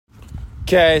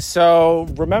Okay, so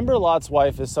Remember Lot's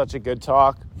Wife is such a good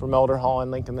talk from Elder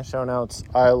Holland, link in the show notes.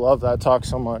 I love that talk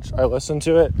so much. I listen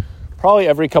to it probably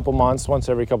once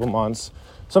every couple months,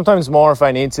 sometimes more if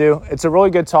I need to. It's a really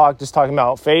good talk, just talking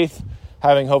about faith,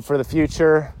 having hope for the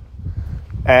future,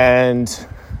 and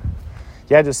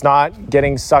just not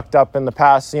getting sucked up in the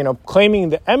past, claiming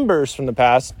the embers from the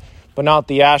past, but not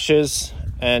the ashes,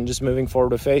 and just moving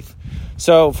forward with faith.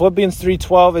 So Philippians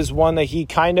 3:12 is one that he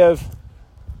kind of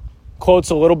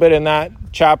quotes a little bit in that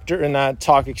talk,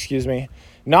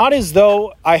 Not as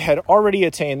though I had already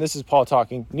attained, this is Paul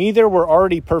talking, neither were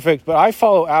already perfect, but I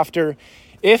follow after,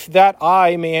 if that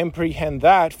I may apprehend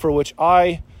that for which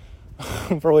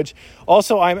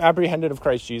also I am apprehended of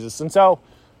Christ Jesus. And so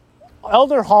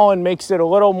Elder Holland makes it a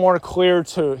little more clear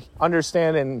to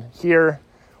understand and hear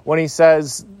when he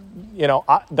says,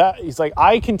 he's like,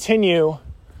 I continue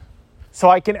so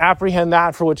I can apprehend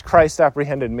that for which Christ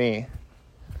apprehended me.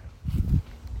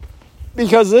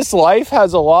 Because this life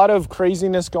has a lot of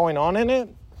craziness going on in it.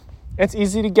 It's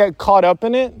easy to get caught up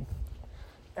in it.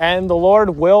 And the Lord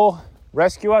will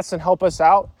rescue us and help us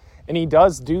out. And he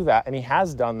does do that. And he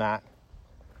has done that.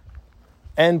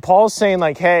 And Paul's saying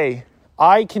hey,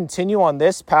 I continue on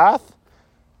this path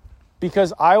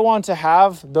because I want to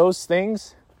have those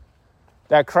things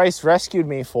that Christ rescued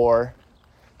me for.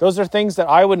 Those are things that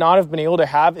I would not have been able to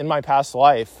have in my past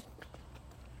life.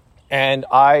 And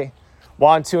I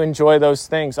want to enjoy those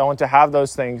things. I want to have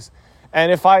those things.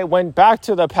 And if I went back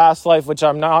to the past life, which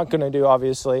I'm not going to do,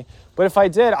 obviously, but if I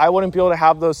did, I wouldn't be able to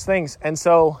have those things. And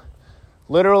so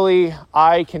literally,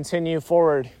 I continue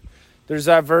forward. There's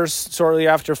that verse shortly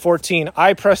after 14.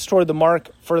 I press toward the mark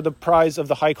for the prize of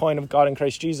the high calling of God in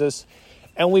Christ Jesus.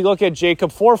 And we look at Jacob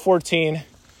 4:14,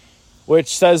 which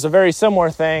says a very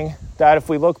similar thing, that if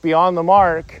we look beyond the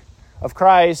mark of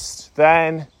Christ,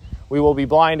 then we will be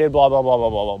blinded, blah, blah, blah, blah,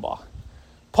 blah, blah, blah.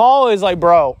 Paul is like,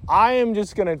 bro, I am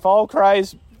just going to follow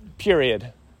Christ,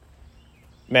 period.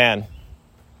 Man,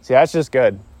 see, that's just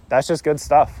good. That's just good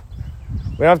stuff.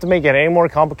 We don't have to make it any more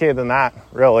complicated than that,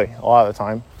 really, a lot of the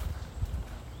time.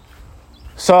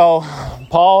 So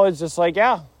Paul is just like,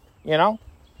 I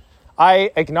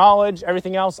acknowledge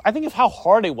everything else. I think of how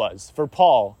hard it was for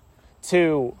Paul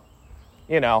to,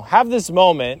 have this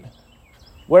moment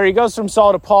where he goes from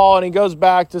Saul to Paul and he goes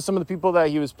back to some of the people that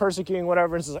he was persecuting,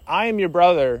 whatever, and says, I am your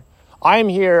brother. I am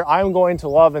here. I'm going to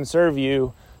love and serve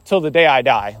you till the day I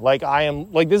die.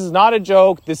 This is not a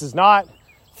joke. This is not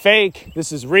fake.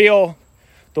 This is real.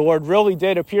 The Lord really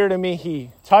did appear to me.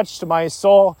 He touched my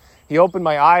soul. He opened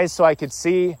my eyes so I could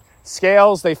see.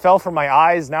 Scales, they fell from my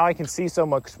eyes. Now I can see so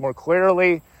much more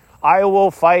clearly. I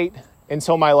will fight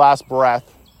until my last breath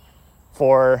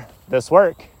for this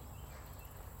work.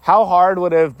 How hard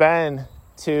would it have been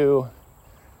to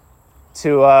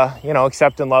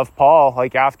accept and love Paul,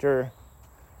 after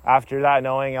that,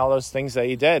 knowing all those things that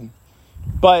he did.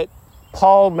 But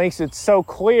Paul makes it so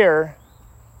clear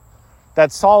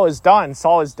that Saul is done.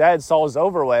 Saul is dead. Saul is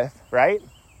over with, right?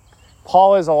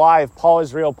 Paul is alive. Paul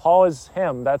is real. Paul is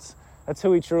him. That's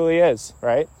who he truly is,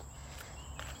 right?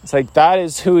 It's that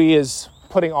is who he is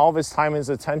putting all of his time and his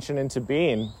attention into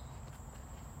being.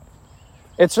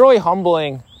 It's really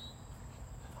humbling.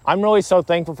 I'm really so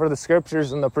thankful for the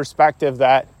scriptures and the perspective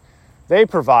that they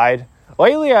provide.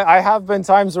 Lately, I have been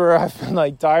times where I've been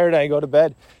tired and I go to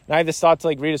bed and I have this thought to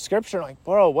read a scripture and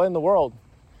bro, what in the world?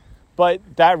 But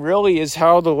that really is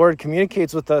how the Lord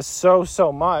communicates with us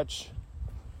so much,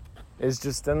 is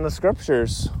just in the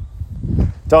scriptures.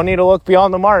 Don't need to look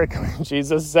beyond the mark.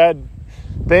 Jesus said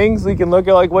things, we can look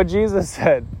at what Jesus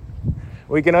said.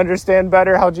 We can understand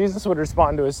better how Jesus would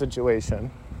respond to a situation.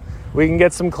 We can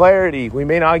get some clarity. We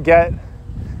may not get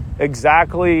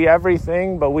exactly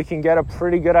everything, but we can get a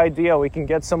pretty good idea. We can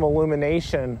get some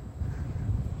illumination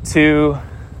to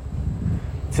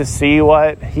see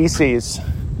what he sees.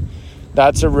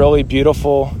 That's a really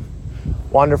beautiful,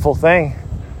 wonderful thing.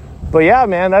 But yeah,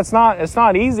 man, it's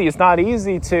not easy. It's not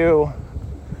easy to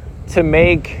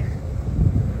make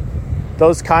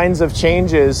those kinds of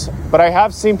changes. But I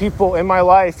have seen people in my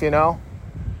life,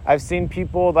 I've seen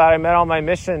people that I met on my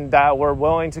mission that were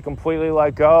willing to completely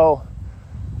let go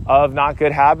of not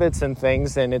good habits and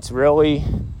things. And it's really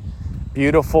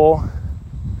beautiful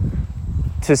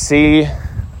to see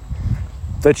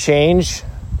the change,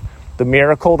 the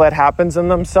miracle that happens in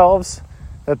themselves,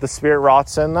 that the Spirit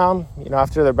wroughts in them,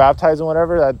 after they're baptized and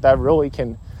whatever, that really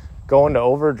can go into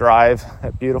overdrive,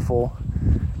 that beautiful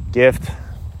gift.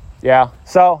 Yeah,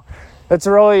 so that's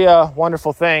a really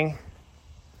wonderful thing.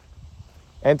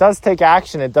 And it does take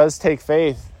action. It does take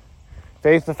faith.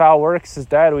 Faith without works is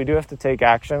dead. We do have to take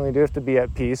action. We do have to be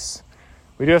at peace.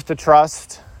 We do have to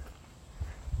trust.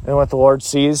 and what the Lord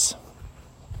sees.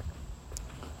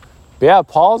 But yeah,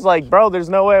 Paul's like, bro, there's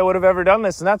no way I would have ever done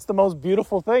this. And that's the most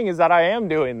beautiful thing, is that I am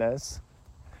doing this,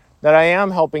 that I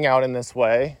am helping out in this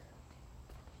way.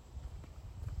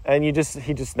 And he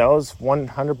just knows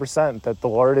 100% that the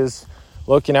Lord is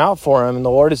looking out for him, and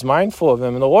the Lord is mindful of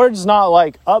him. And the Lord's not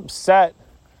like upset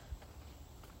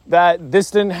that this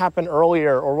didn't happen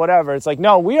earlier or whatever. It's like,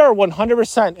 no, we are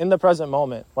 100% in the present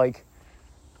moment. Like,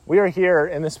 we are here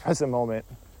in this present moment.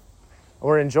 We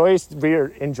are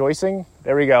enjoying.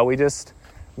 There we go. We just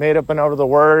made up another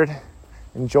word,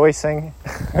 enjoying.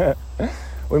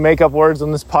 We make up words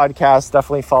on this podcast.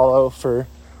 Definitely follow for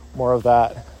more of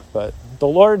that. But the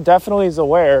Lord definitely is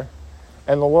aware,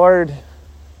 and the Lord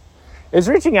is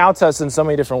reaching out to us in so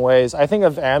many different ways. I think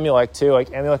of Amulek too. Like,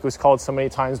 Amulek was called so many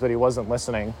times, but he wasn't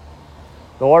listening.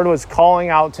 The Lord was calling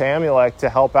out to Amulek to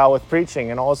help out with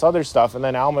preaching and all this other stuff. And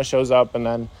then Alma shows up, and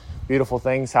then beautiful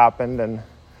things happened. And,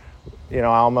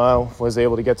 Alma was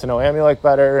able to get to know Amulek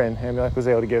better, and Amulek was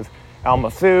able to give Alma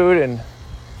food and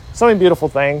so many beautiful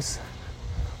things.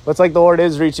 But it's like the Lord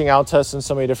is reaching out to us in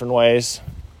so many different ways,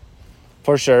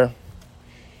 for sure.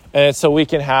 And it's so we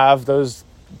can have those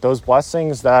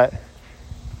blessings that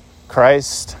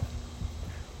Christ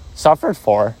suffered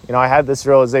for. I had this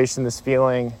realization, this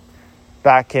feeling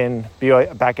back at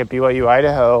BYU,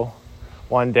 Idaho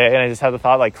one day, and I just had the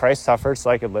thought, like, Christ suffered so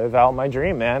I could live out my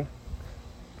dream, man.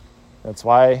 That's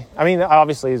why,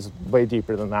 obviously it's way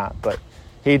deeper than that, but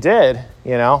he did, I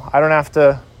don't have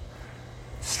to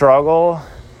struggle.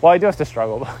 Well, I do have to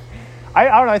struggle, but I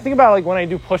don't know. I think about, like, when I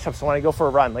do push-ups and when I go for a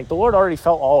run, like, the Lord already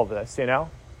felt all of this,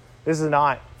 This is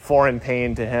not foreign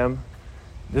pain to him.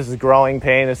 This is growing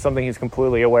pain. It's something he's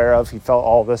completely aware of. He felt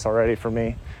all of this already for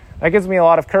me. That gives me a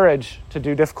lot of courage to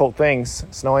do difficult things.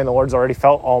 It's knowing the Lord's already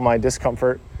felt all my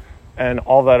discomfort and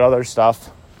all that other stuff.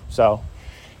 So,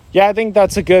 yeah, I think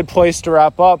that's a good place to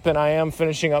wrap up. And I am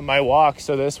finishing up my walk,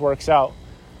 so this works out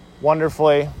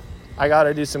wonderfully. I got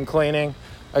to do some cleaning.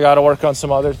 I got to work on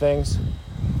some other things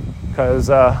because,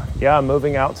 I'm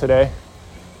moving out today.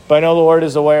 But I know the Lord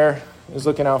is aware, is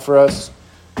looking out for us.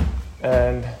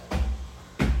 And,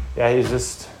 he's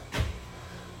just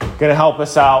going to help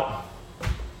us out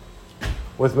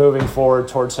with moving forward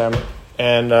towards him.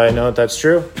 And I know that's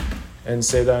true. And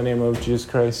say that in the name of Jesus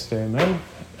Christ. Amen.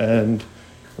 And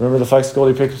remember, the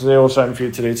flexibility pictures today will shine for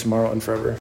you today, tomorrow, and forever.